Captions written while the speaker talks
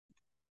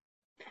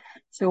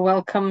So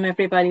welcome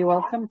everybody.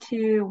 Welcome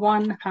to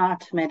One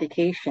Heart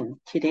Meditation.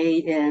 Today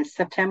is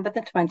September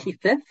the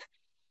 25th,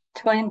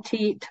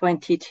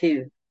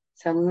 2022.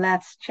 So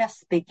let's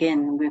just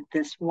begin with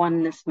this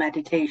oneness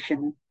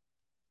meditation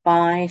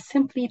by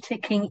simply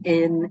taking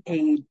in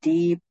a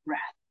deep breath.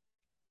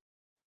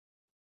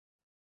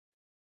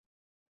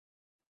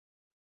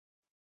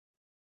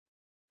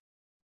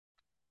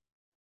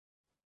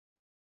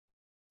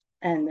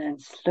 And then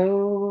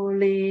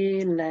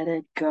slowly let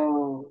it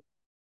go.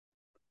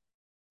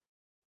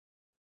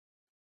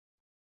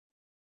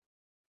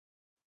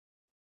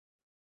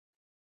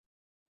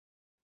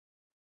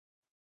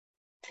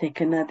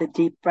 Take another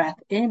deep breath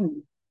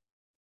in.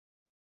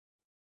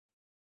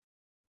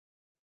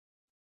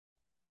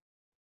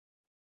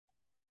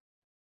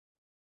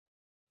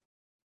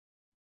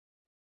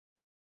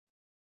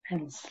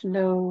 And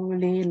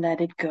slowly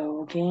let it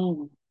go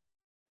again.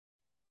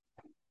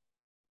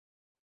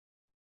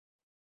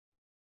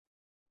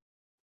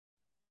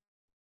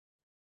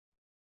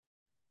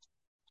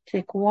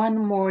 Take one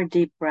more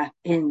deep breath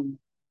in.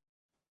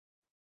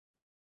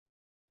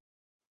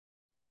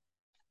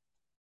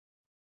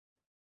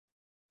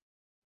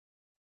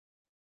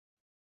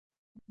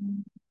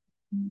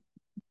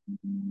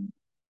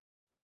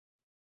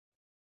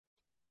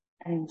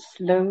 And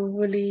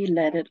slowly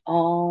let it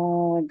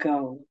all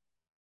go.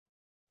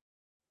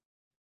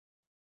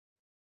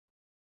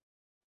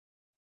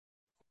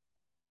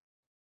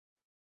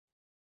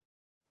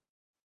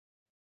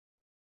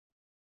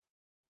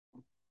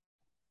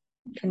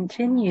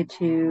 Continue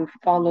to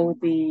follow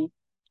the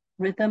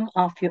rhythm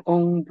of your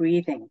own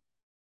breathing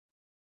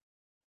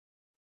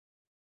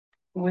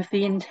with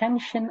the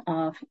intention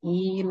of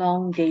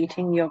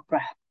elongating your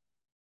breath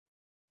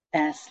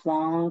as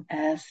long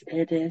as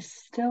it is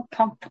still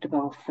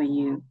comfortable for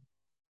you.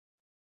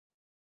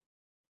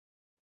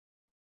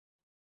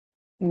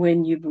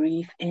 When you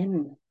breathe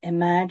in,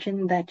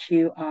 imagine that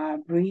you are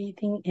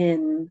breathing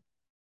in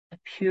a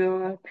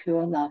pure,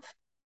 pure love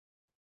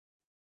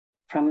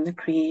from the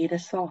Creator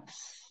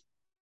Source,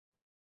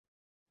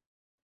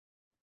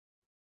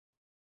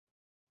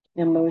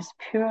 the most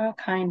pure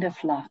kind of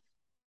love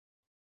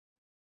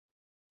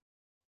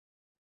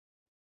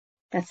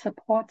that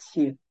supports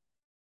you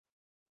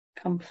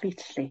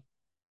completely.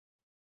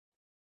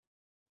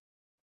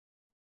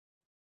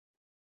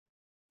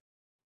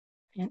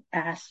 And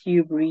as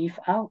you breathe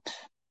out,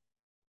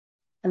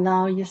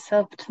 allow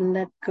yourself to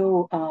let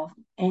go of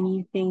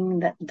anything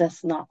that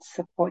does not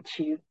support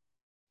you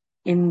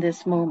in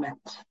this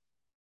moment.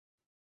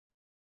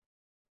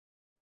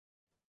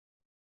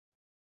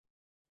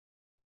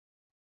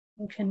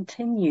 And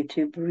continue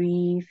to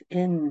breathe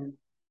in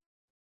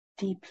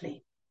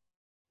deeply.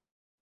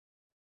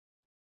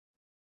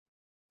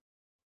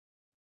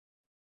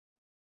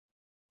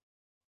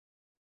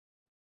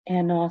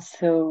 And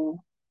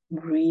also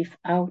breathe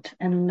out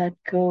and let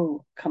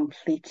go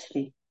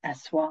completely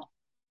as well.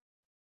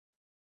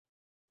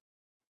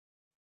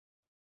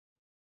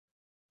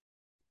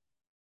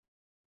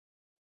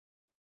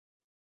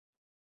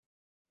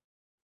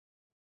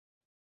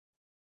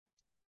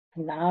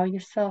 Allow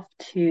yourself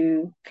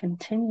to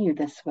continue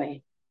this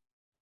way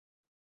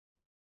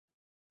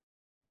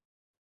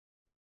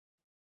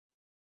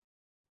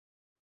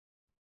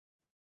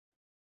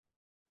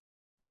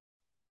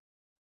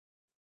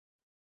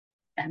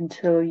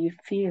until you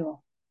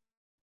feel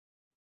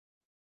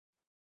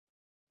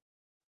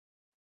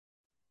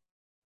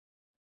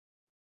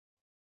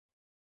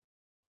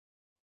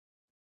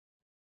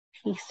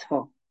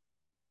peaceful,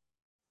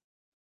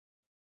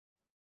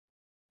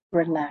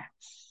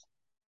 relaxed,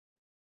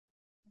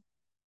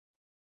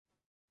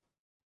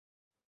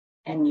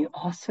 and you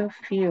also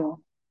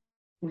feel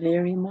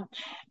very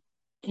much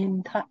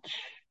in touch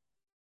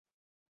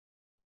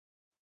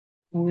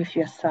with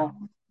yourself,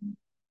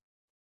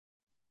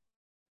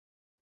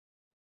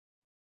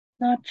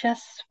 not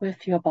just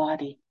with your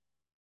body,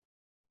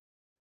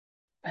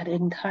 but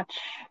in touch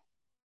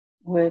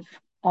with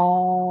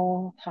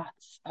all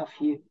parts of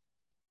you,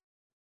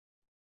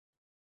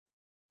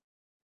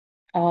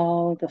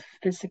 all the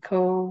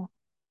physical,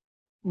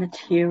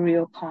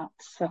 material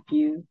parts of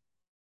you,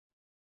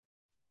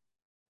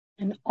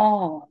 and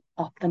all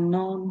of the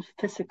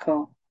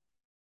non-physical,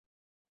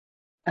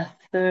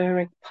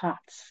 etheric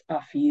parts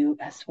of you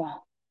as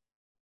well.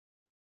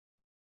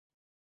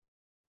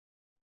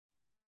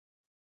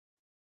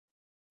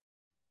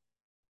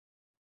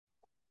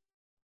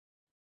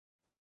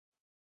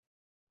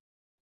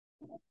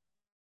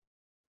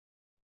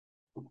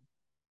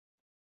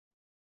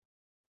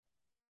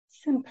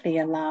 Simply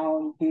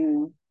allow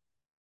you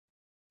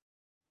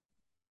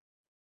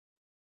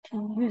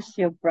to use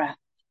your breath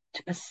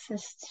to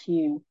assist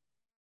you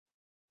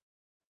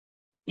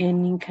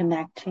in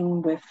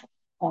connecting with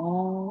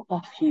all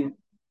of you.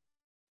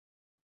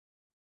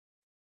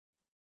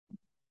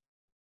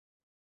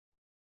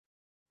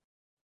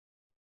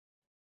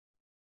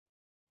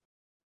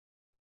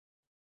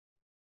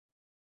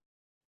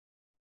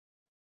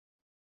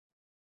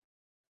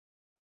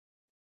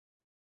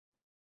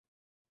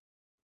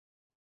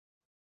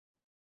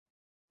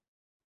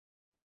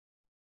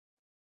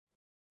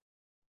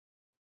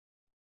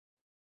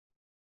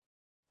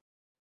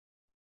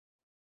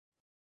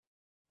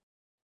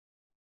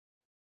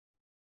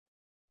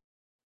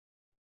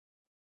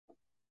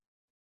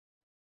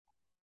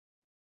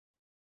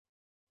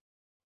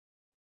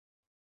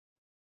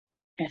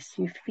 as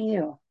you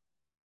feel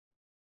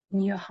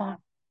your heart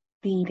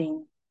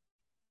beating.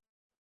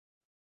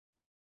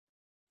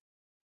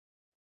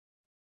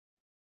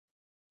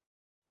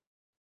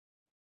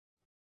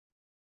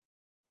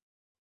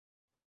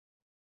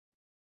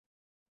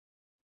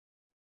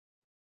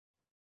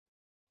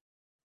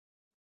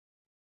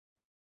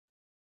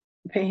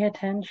 Pay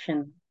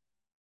attention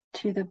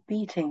to the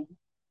beating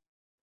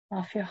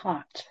of your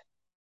heart.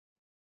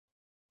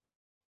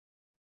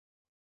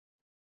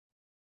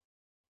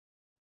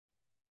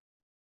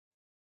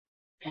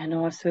 And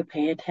also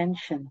pay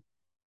attention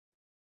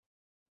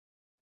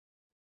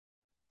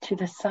to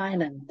the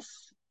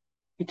silence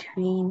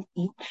between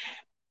each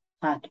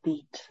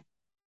heartbeat.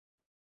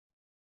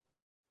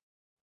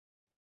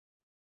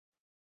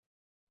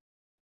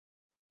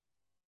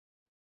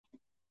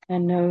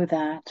 And know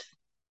that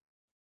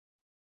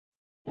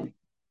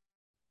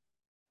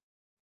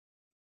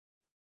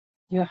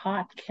your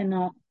heart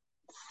cannot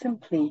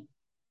simply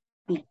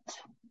beat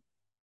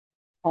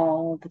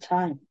all the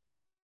time.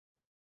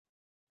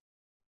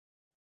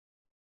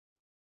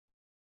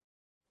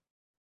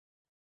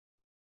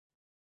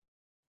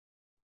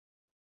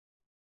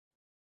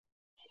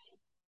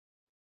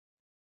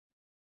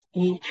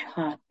 Each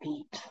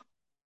heartbeat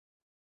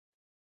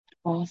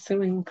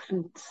also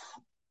includes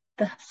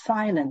the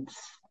silence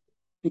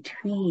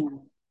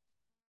between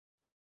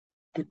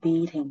the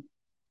beating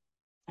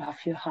of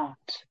your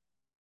heart.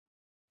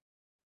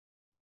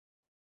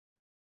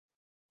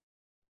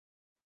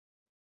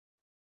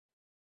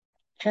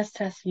 Just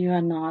as you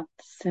are not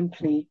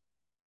simply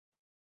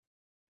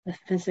the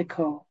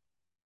physical,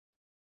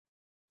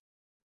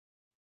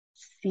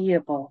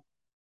 seeable,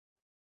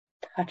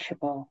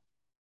 touchable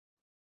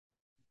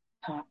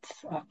parts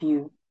of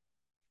you,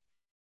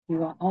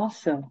 you are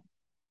also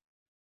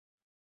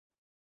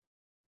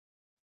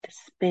the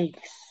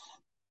space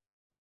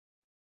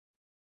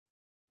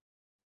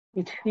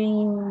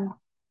between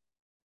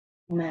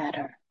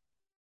matter.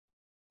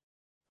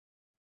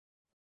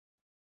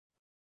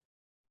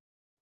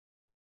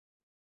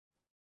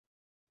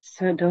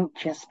 So don't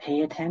just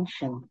pay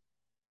attention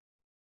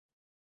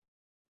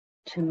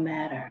to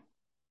matter.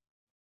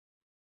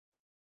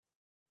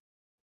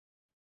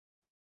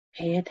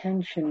 Pay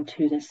attention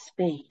to the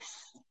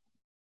space,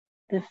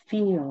 the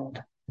field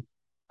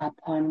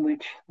upon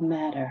which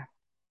matter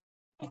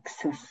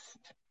exists.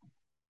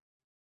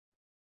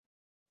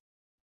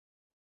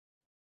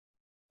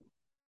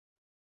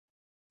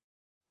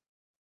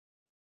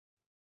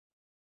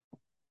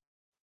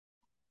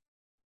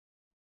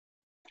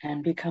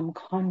 And become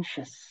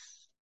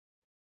conscious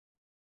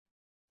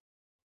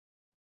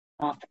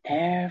of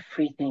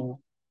everything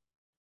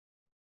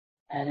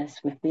that is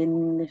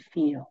within the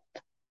field,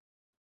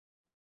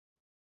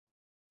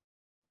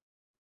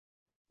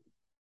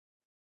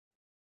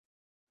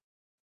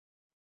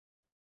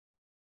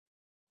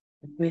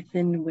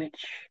 within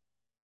which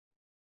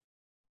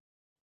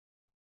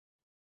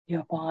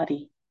your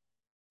body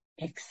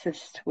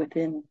exists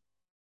within,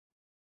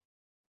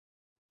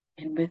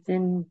 and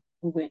within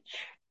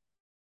which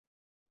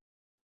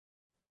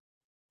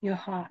your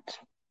heart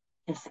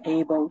is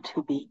able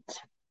to beat.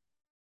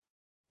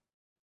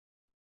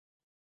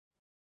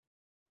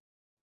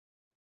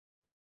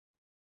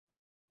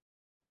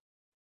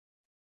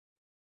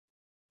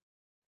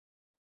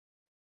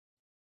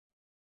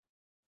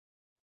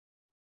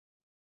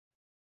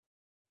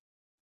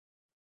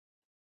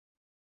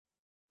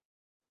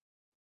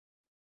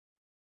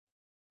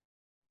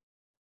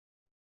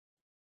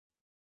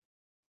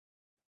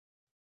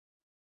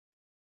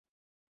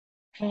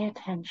 Pay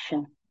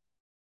attention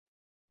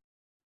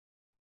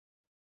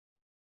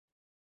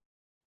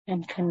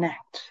and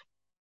connect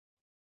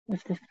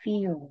with the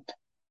field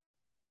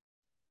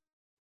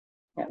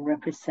that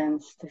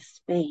represents the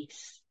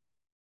space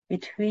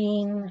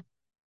between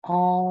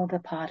all the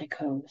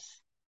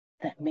particles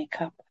that make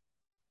up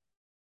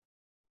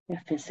your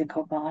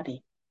physical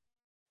body.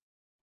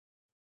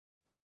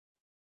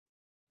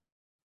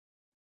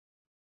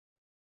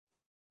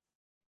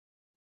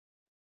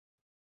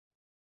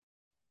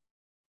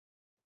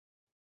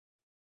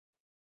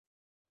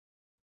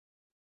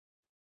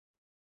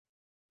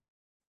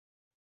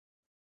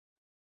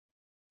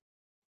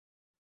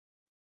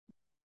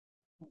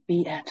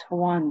 Be at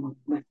one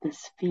with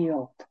this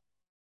field.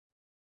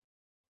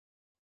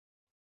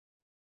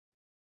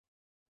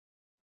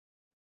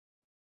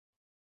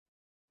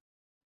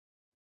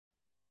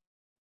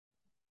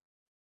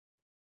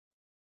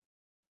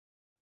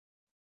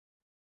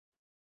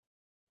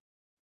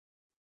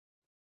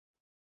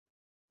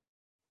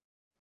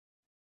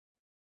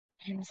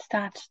 And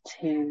start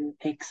to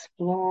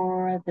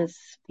explore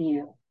this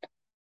field.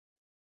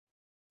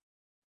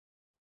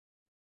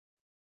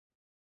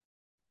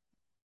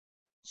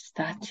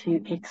 Start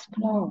to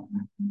explore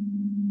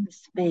the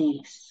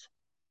space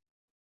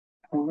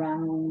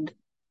around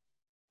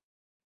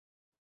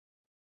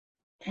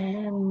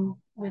and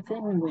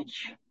within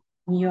which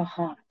your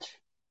heart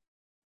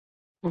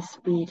is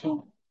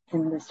beating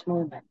in this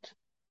moment.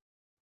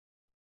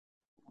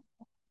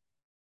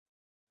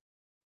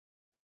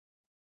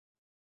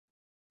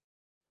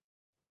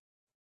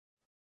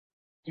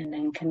 And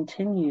then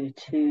continue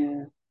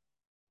to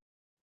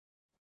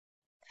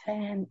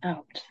fan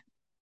out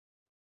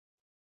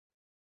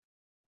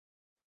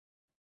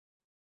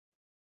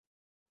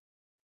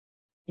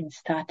and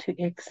start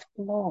to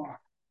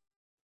explore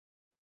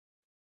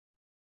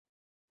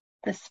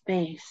the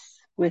space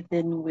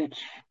within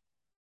which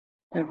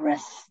the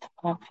rest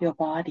of your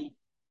body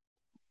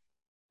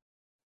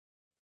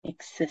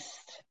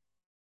exists.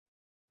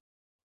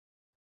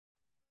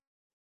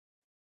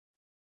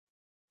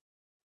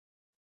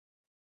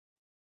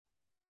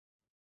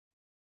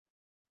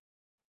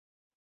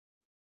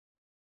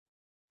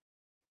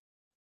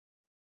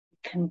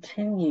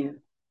 Continue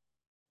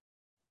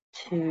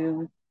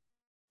to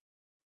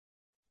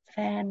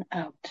fan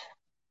out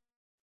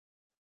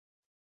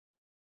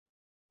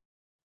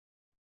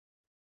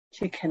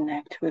to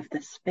connect with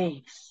the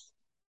space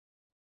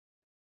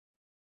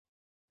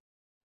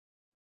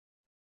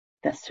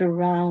that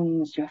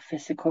surrounds your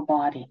physical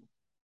body.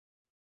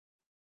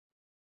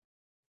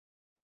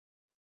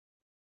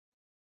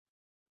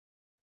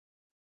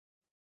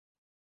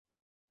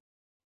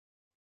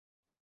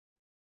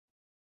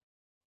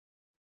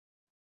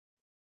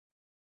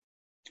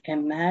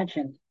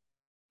 Imagine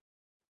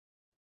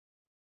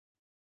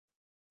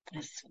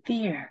a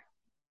sphere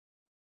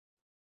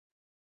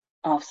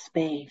of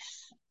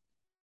space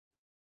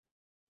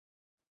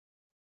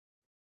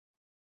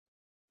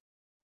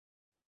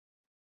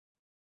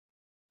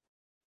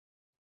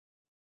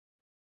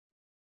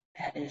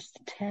that is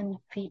 10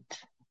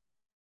 feet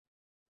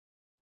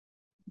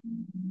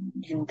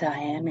in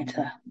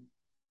diameter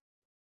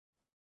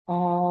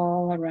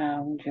all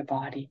around your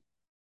body.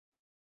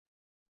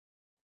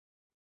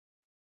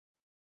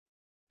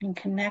 And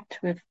connect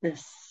with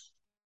this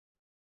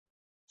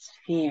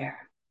sphere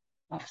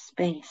of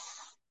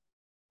space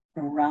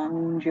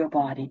around your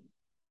body.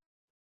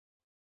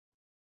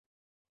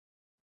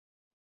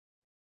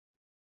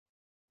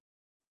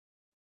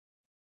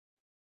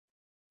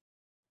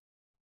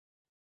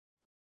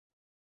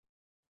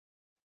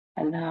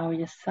 Allow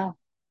yourself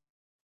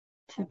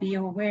to be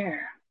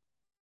aware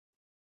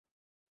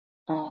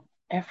of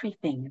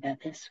everything that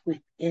is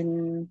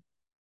within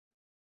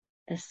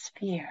the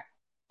sphere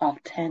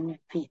of 10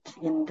 feet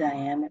in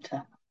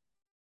diameter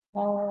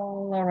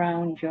all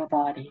around your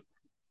body.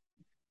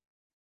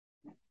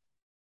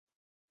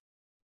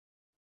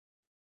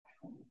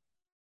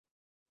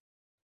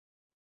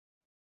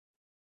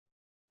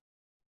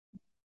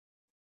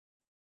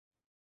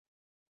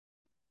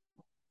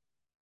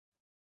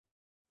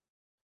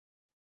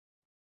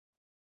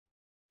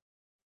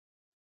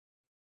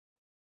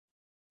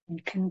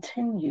 And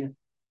continue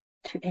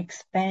to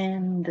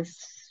expand the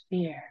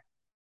sphere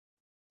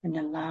and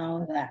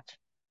allow that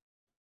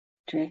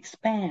to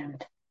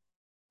expand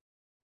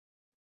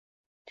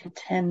to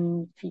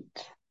 10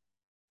 feet,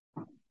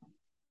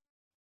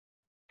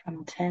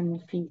 from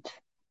 10 feet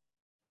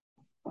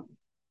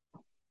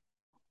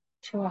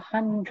to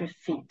 100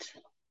 feet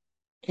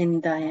in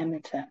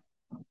diameter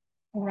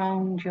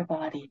around your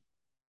body.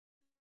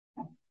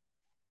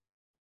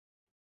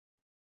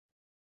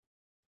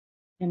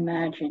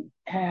 Imagine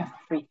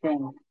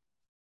everything,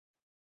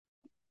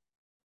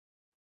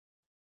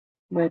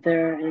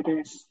 whether it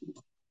is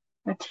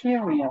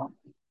material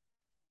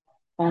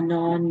or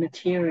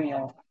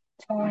non-material,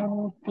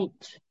 10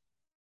 feet,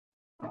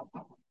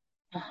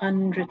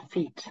 100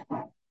 feet,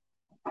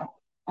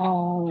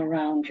 all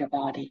around your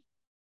body.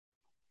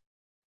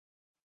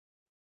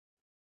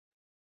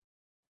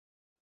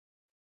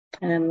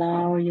 And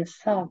allow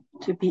yourself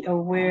to be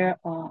aware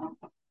of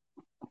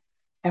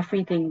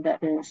everything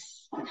that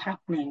is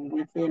happening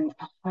within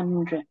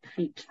 100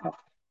 feet of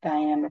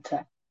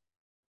diameter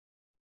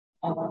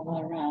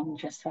all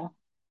around yourself.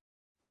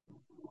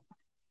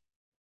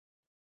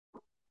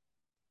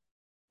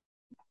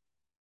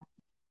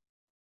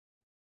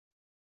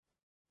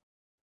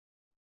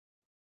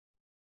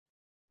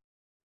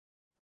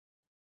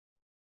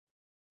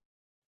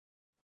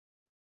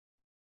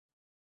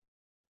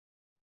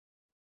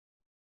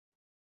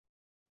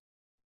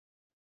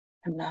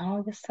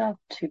 Allow yourself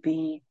to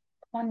be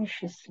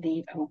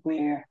consciously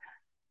aware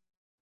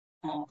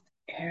of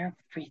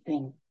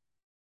everything,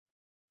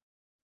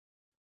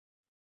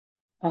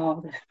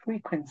 of the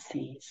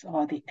frequencies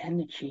or the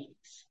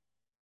energies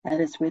that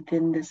is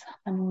within this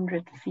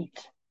 100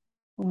 feet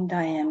in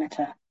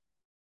diameter.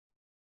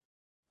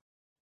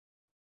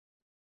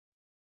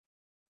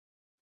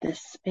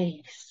 This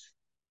space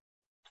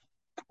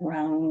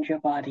around your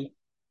body.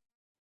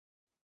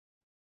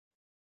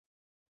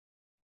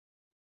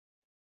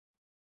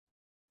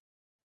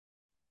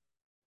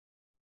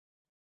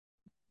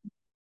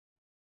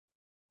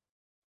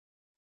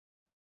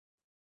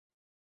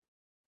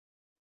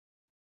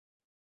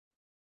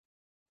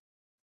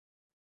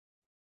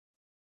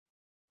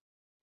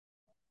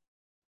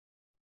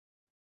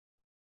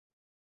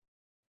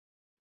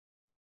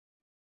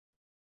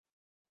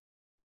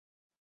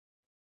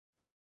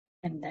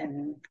 And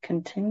then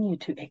continue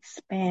to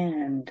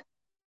expand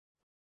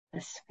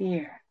the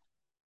sphere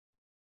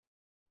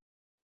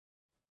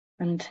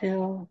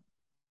until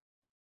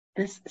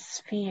this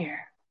sphere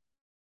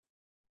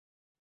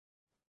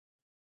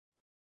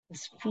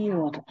this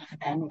field of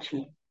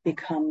energy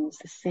becomes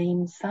the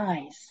same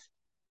size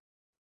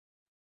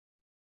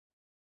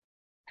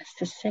as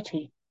the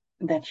city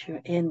that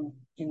you're in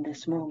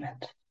this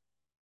moment.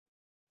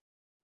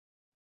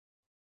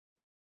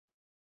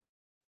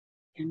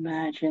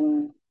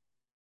 Imagine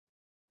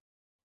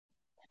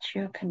that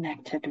you're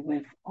connected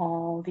with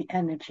all the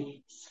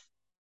energies,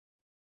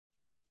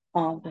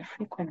 all the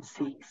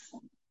frequencies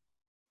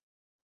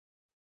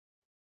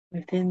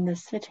within the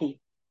city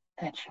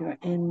that you're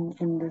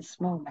in this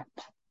moment.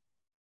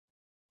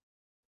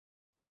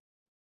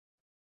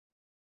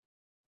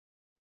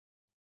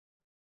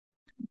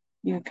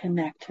 You're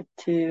connected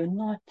to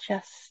not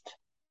just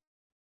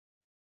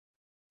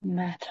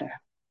matter,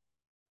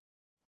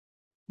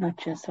 not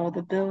just all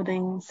the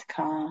buildings,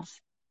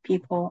 cars,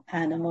 people,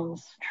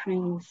 animals,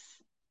 trees,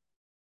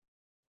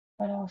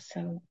 but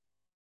also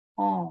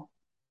all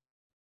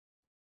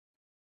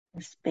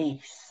the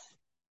space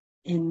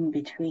in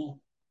between.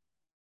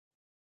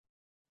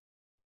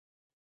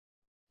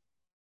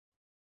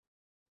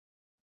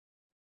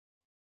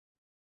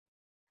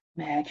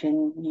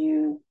 Imagine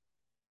you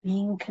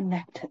being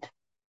connected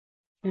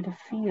to the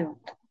field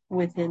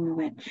within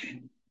which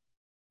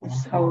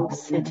this whole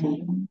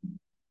city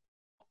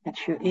that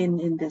you're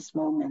in this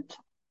moment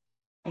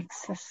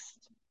exists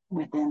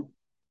within.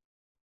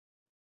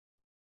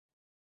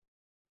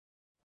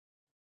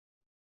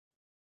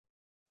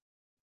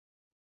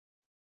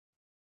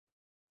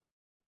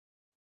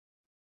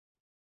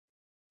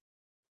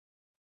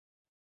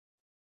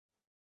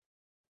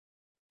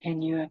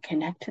 And you are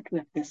connected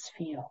with this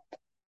field.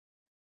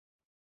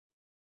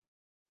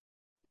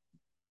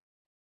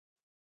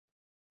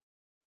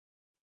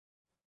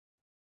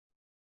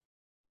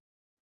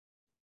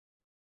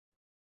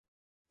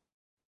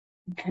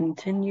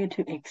 Continue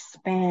to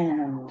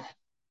expand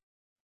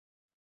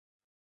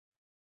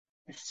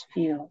this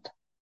field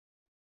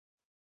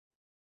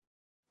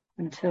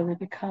until it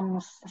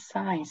becomes the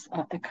size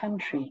of the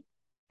country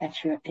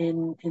that you're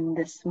in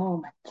this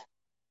moment.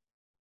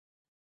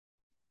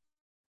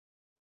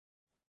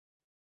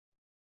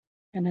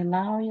 And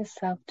allow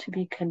yourself to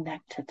be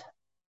connected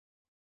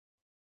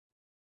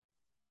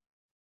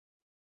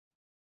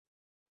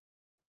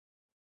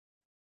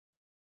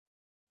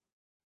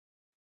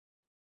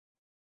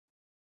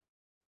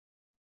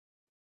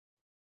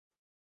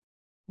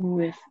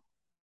with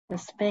the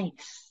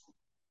space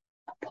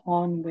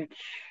upon which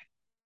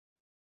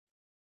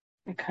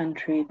the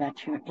country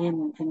that you're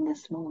in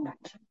this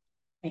moment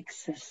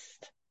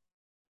exists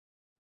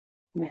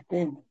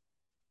within.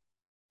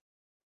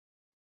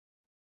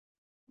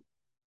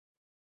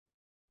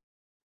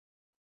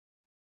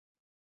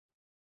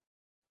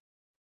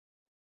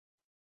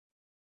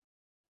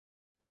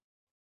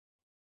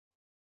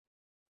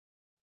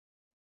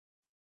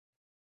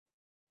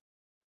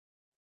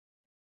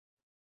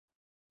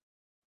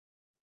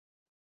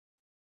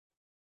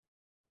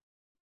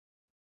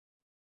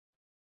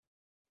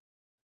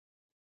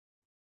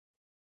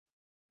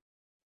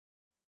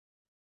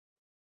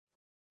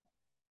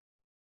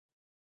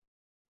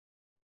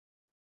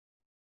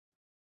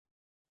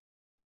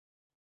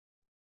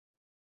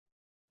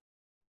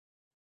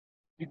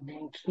 And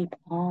then keep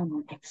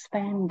on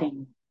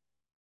expanding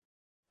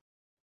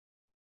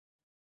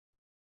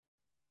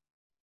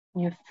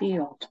your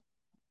field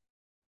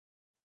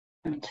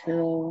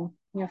until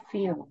your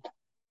field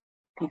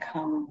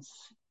becomes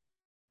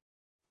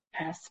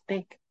as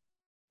big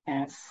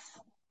as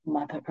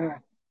Mother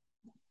Earth,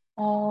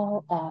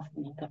 all of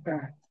Mother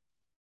Earth.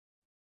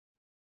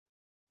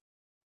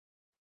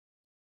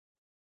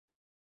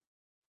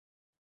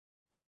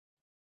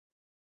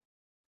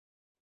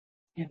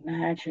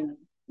 Imagine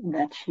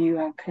that you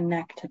are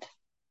connected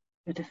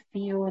with a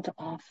field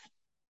of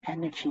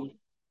energy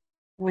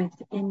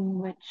within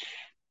which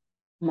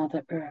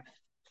Mother Earth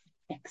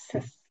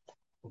exists.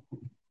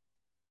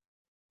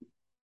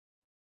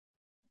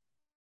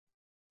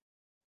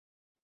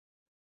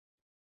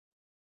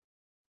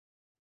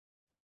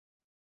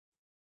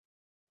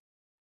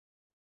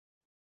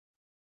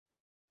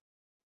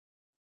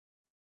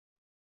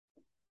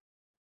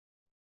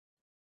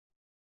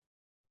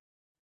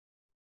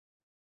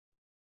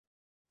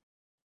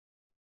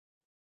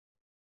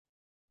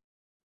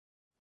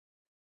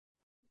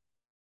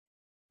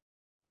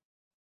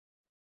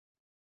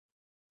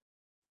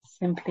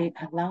 Simply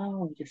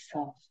allow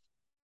yourself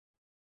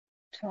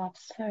to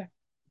observe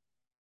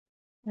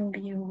and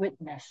be a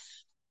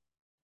witness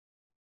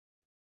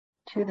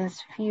to this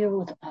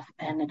field of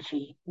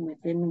energy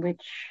within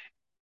which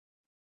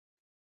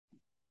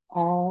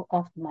all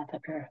of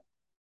Mother Earth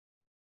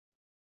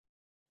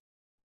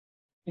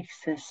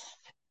exists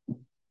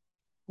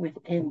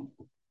within.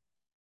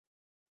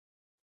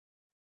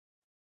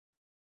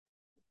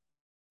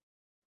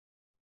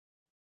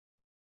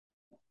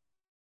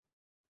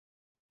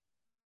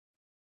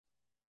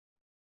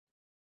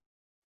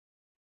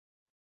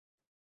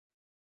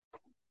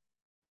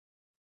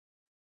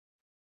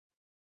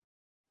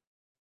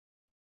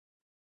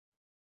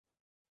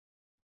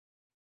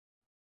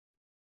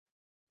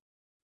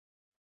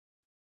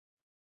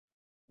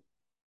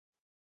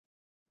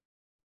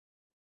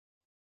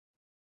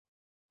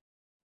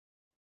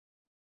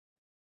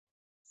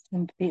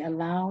 Simply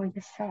allow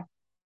yourself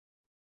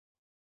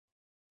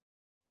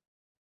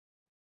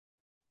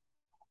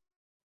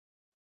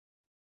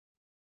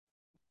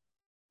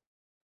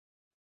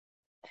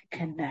to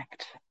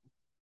connect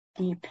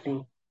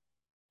deeply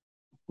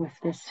with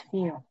this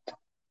field,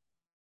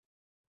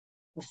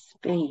 the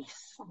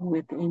space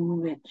within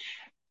which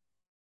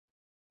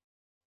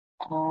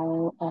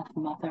all of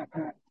Mother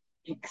Earth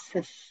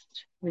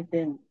exists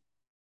within.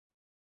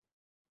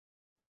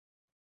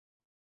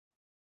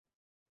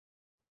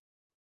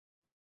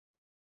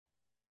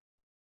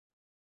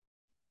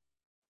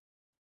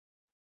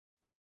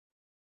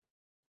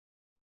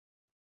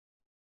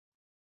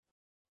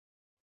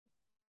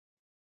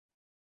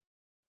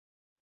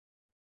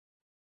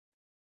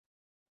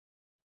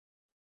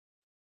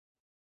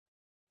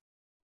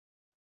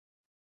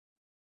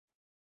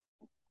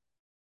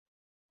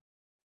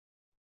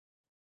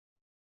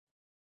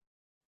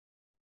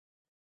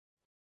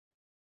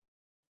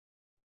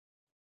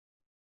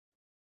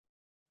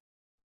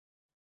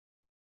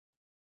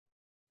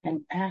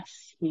 And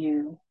as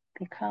you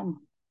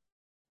become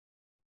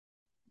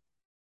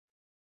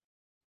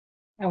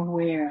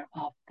aware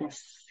of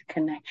this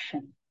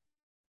connection,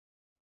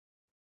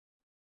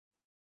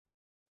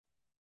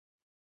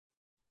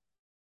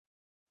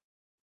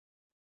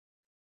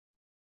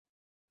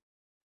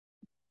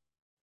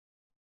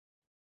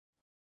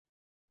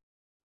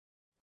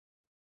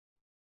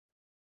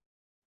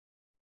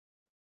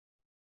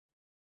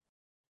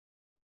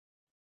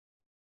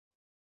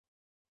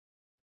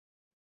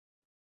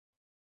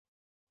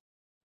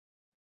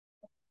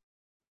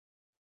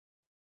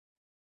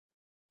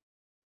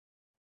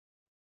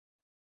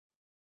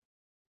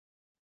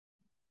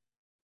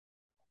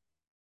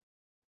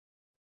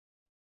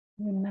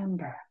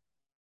 remember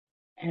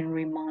and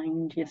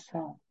remind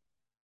yourself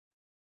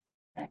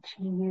that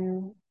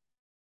you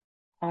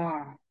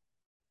are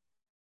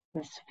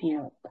this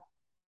field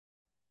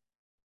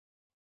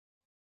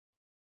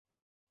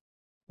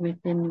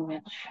within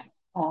which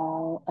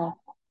all of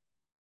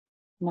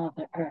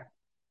Mother Earth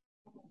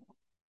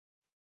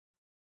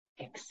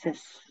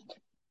exists.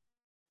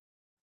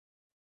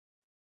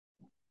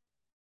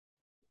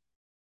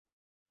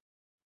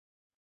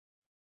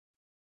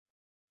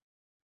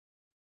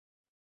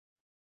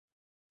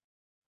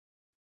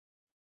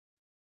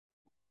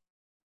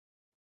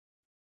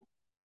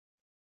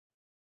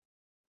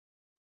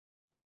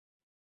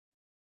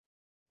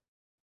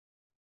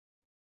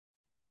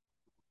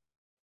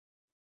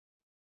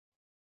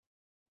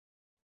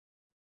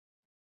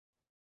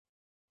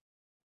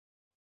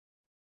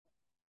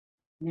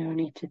 No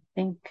need to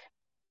think.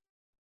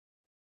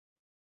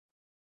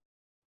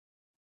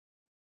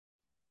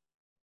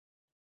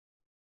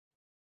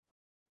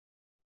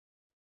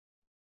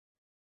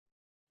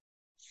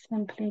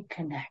 Simply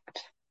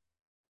connect.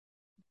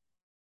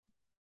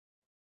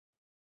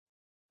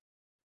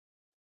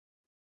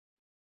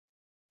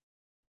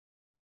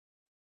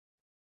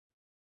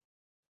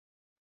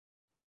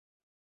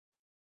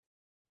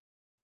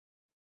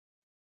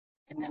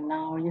 And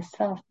allow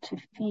yourself to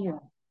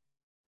feel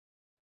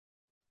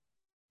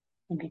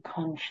and be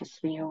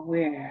consciously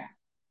aware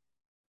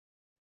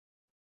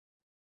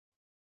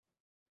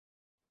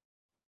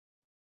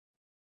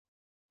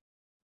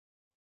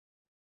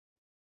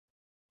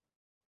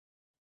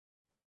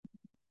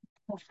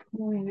of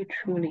who you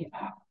truly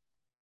are.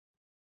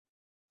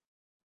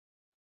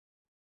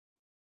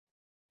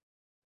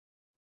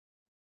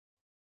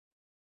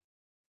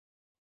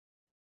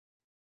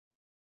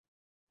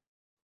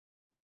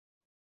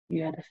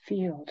 You are the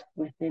field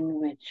within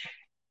which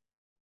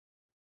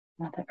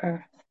Mother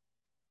Earth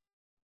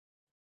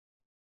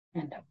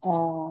and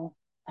all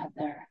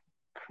other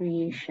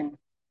creation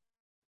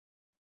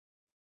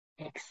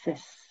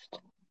exist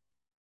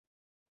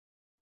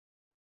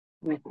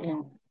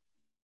within.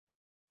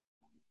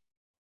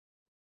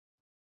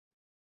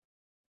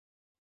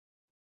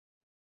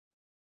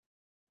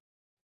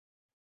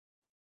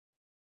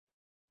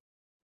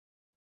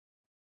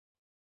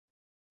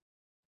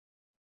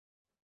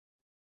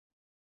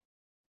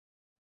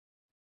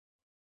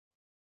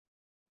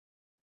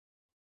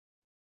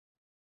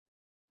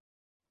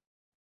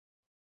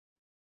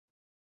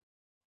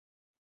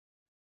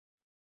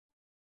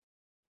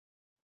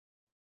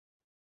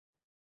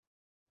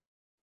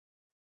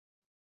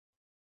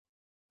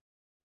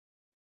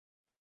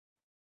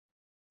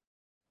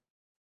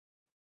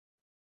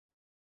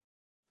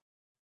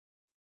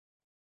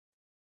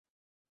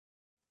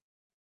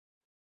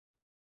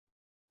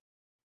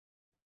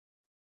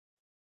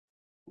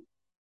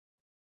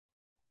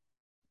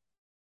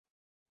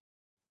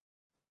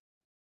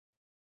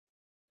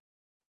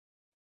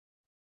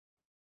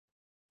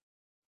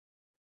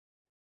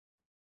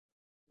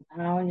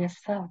 Allow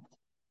yourself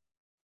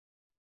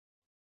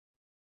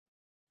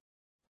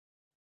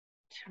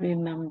to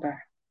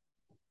remember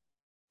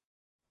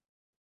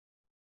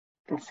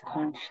this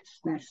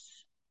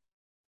consciousness.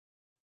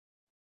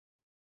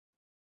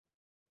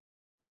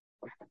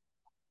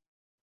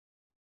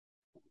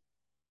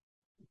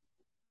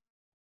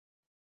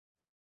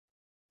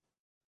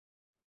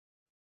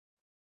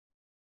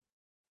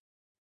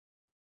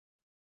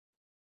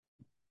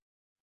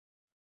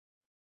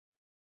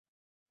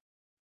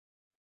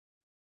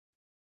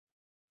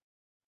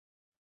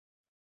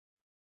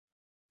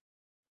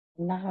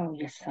 Allow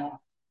yourself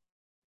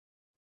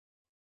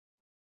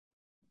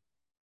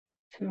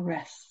to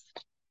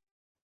rest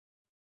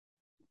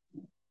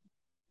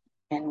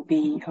and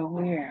be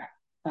aware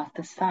of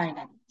the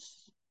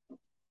silence.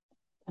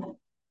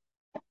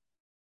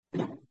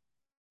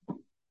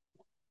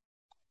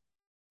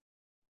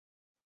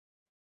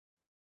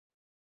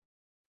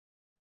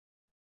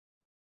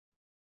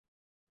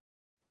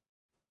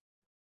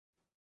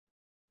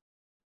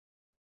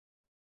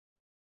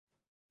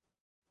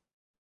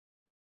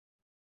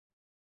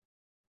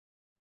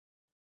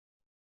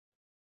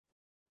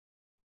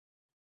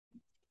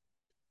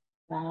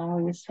 Allow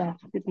yourself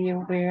to be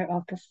aware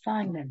of the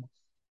silence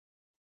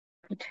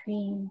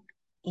between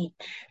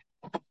each.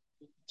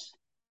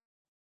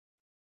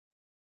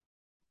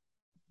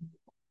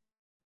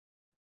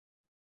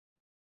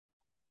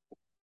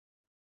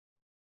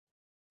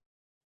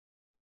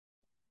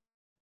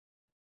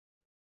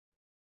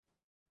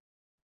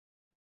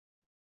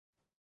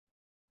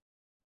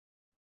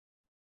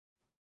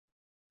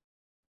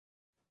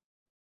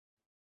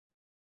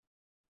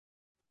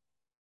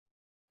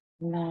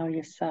 Allow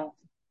yourself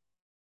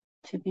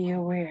to be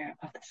aware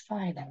of the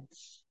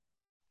silence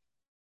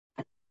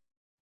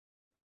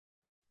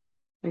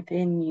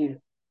within you.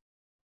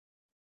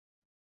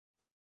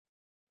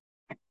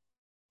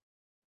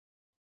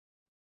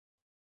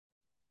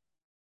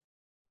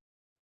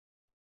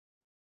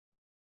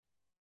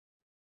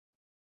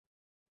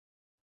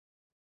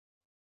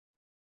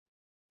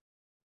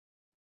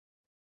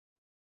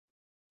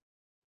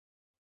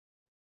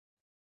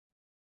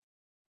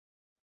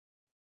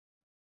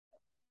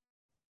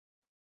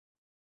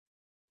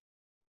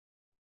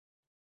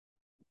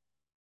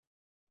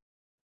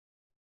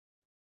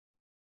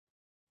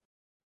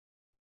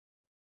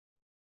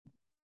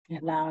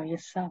 Allow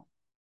yourself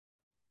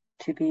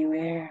to be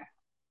aware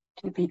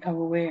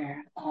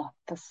of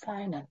the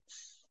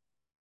silence.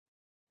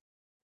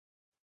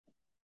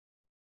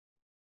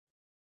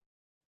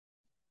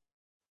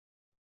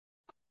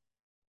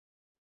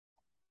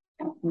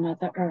 Of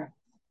Mother Earth.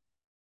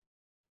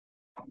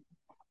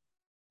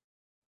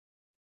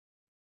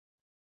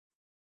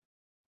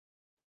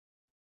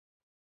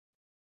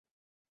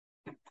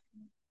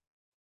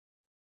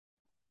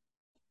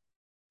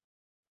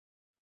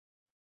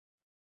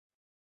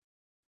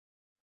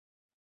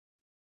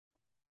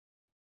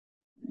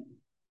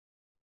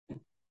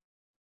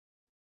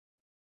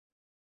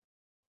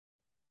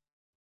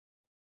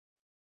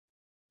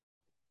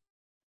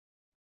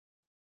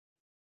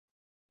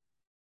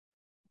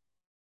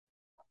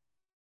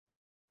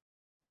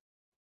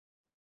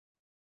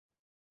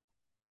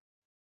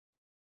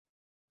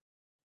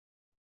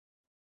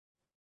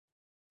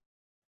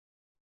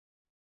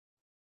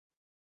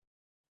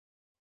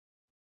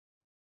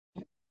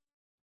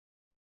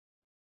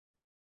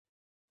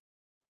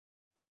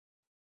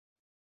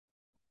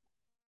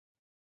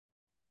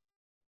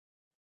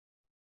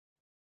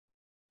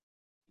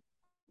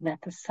 Let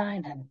the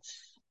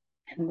silence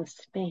and the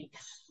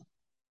space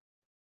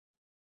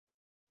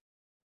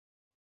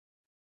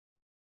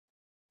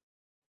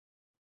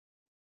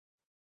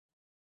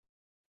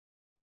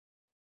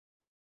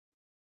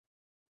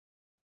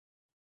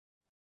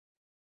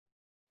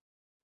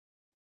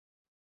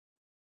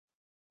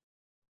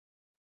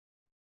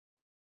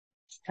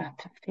start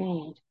to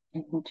fade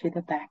into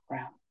the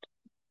background.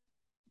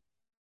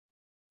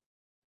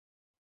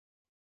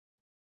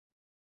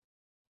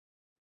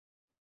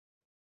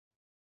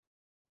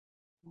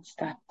 And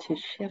start to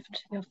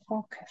shift your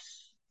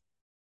focus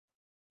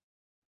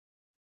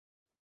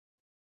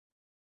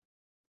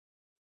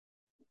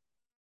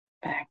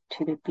back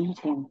to the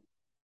beating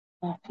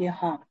of your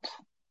heart.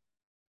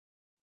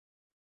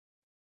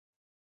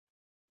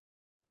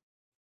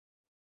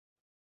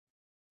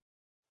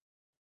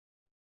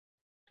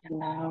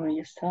 Allow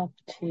yourself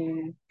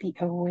to be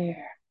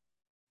aware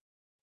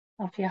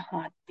of your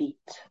heartbeat.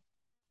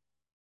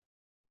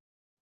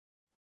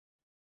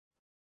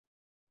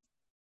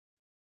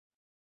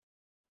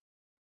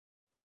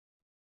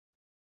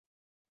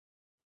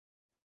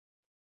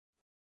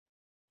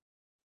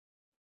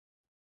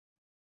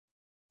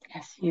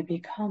 As you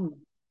become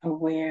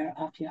aware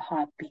of your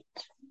heartbeat,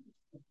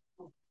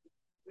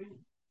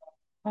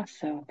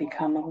 also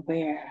become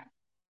aware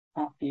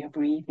of your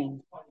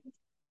breathing.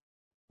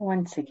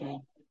 Once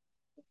again,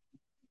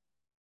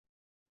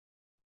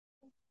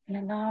 and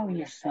allow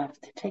yourself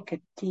to take a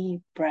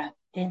deep breath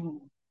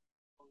in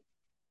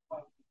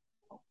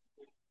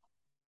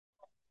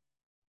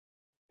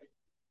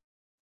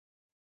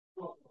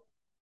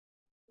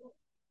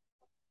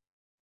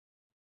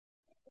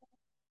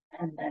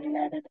and then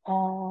let it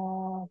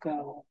all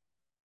go.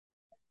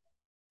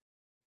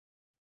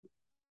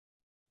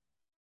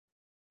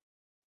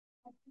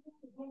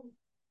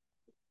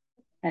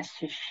 As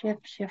you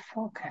shift your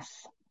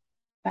focus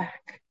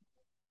back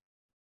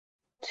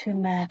to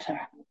matter,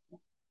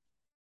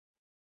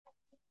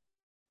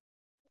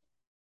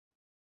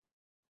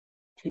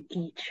 to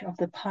each of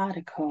the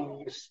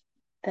particles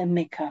that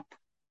make up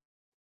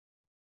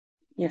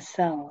your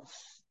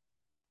cells,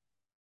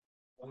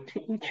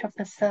 to each of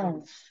the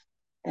cells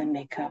that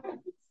make up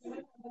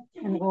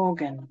an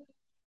organ,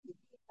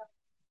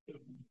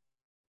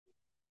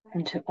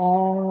 and to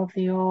all of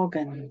the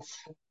organs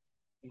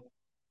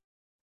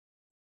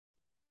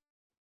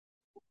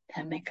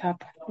that make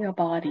up your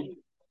body.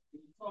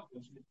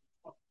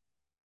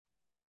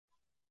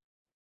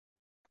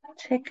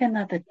 Take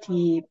another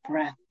deep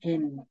breath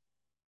in,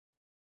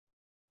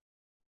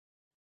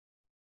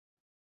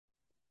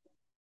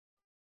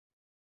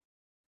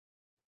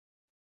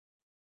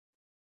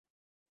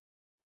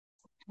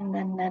 and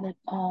then let it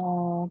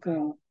all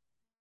go.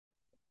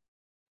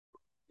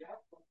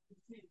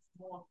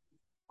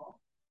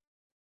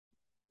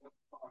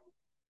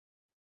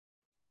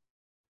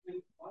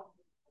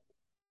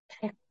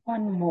 Take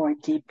one more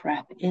deep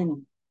breath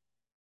in,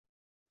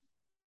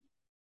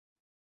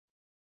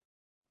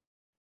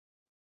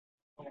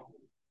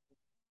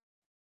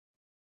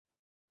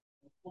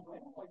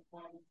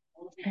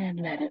 and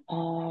let it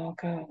all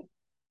go.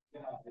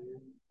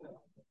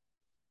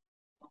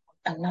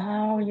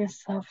 Allow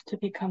yourself to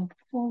become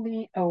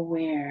fully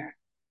aware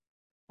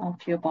of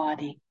your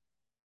body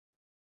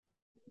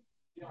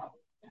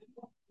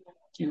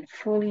and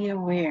fully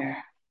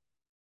aware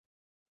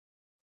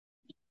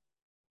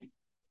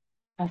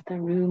of the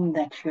room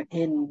that you're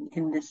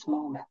in this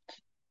moment.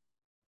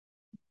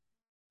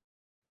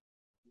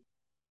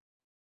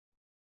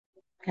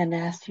 And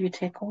as you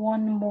take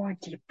one more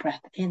deep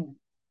breath in,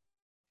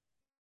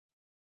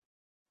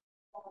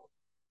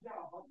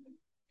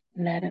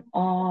 let it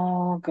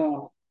all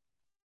go.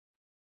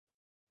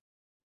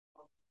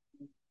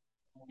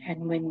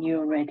 And when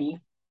you're ready,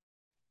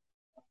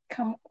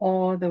 come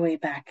all the way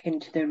back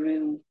into the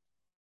room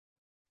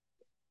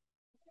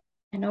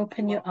and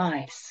open your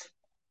eyes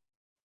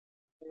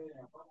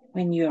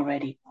when you're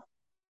ready.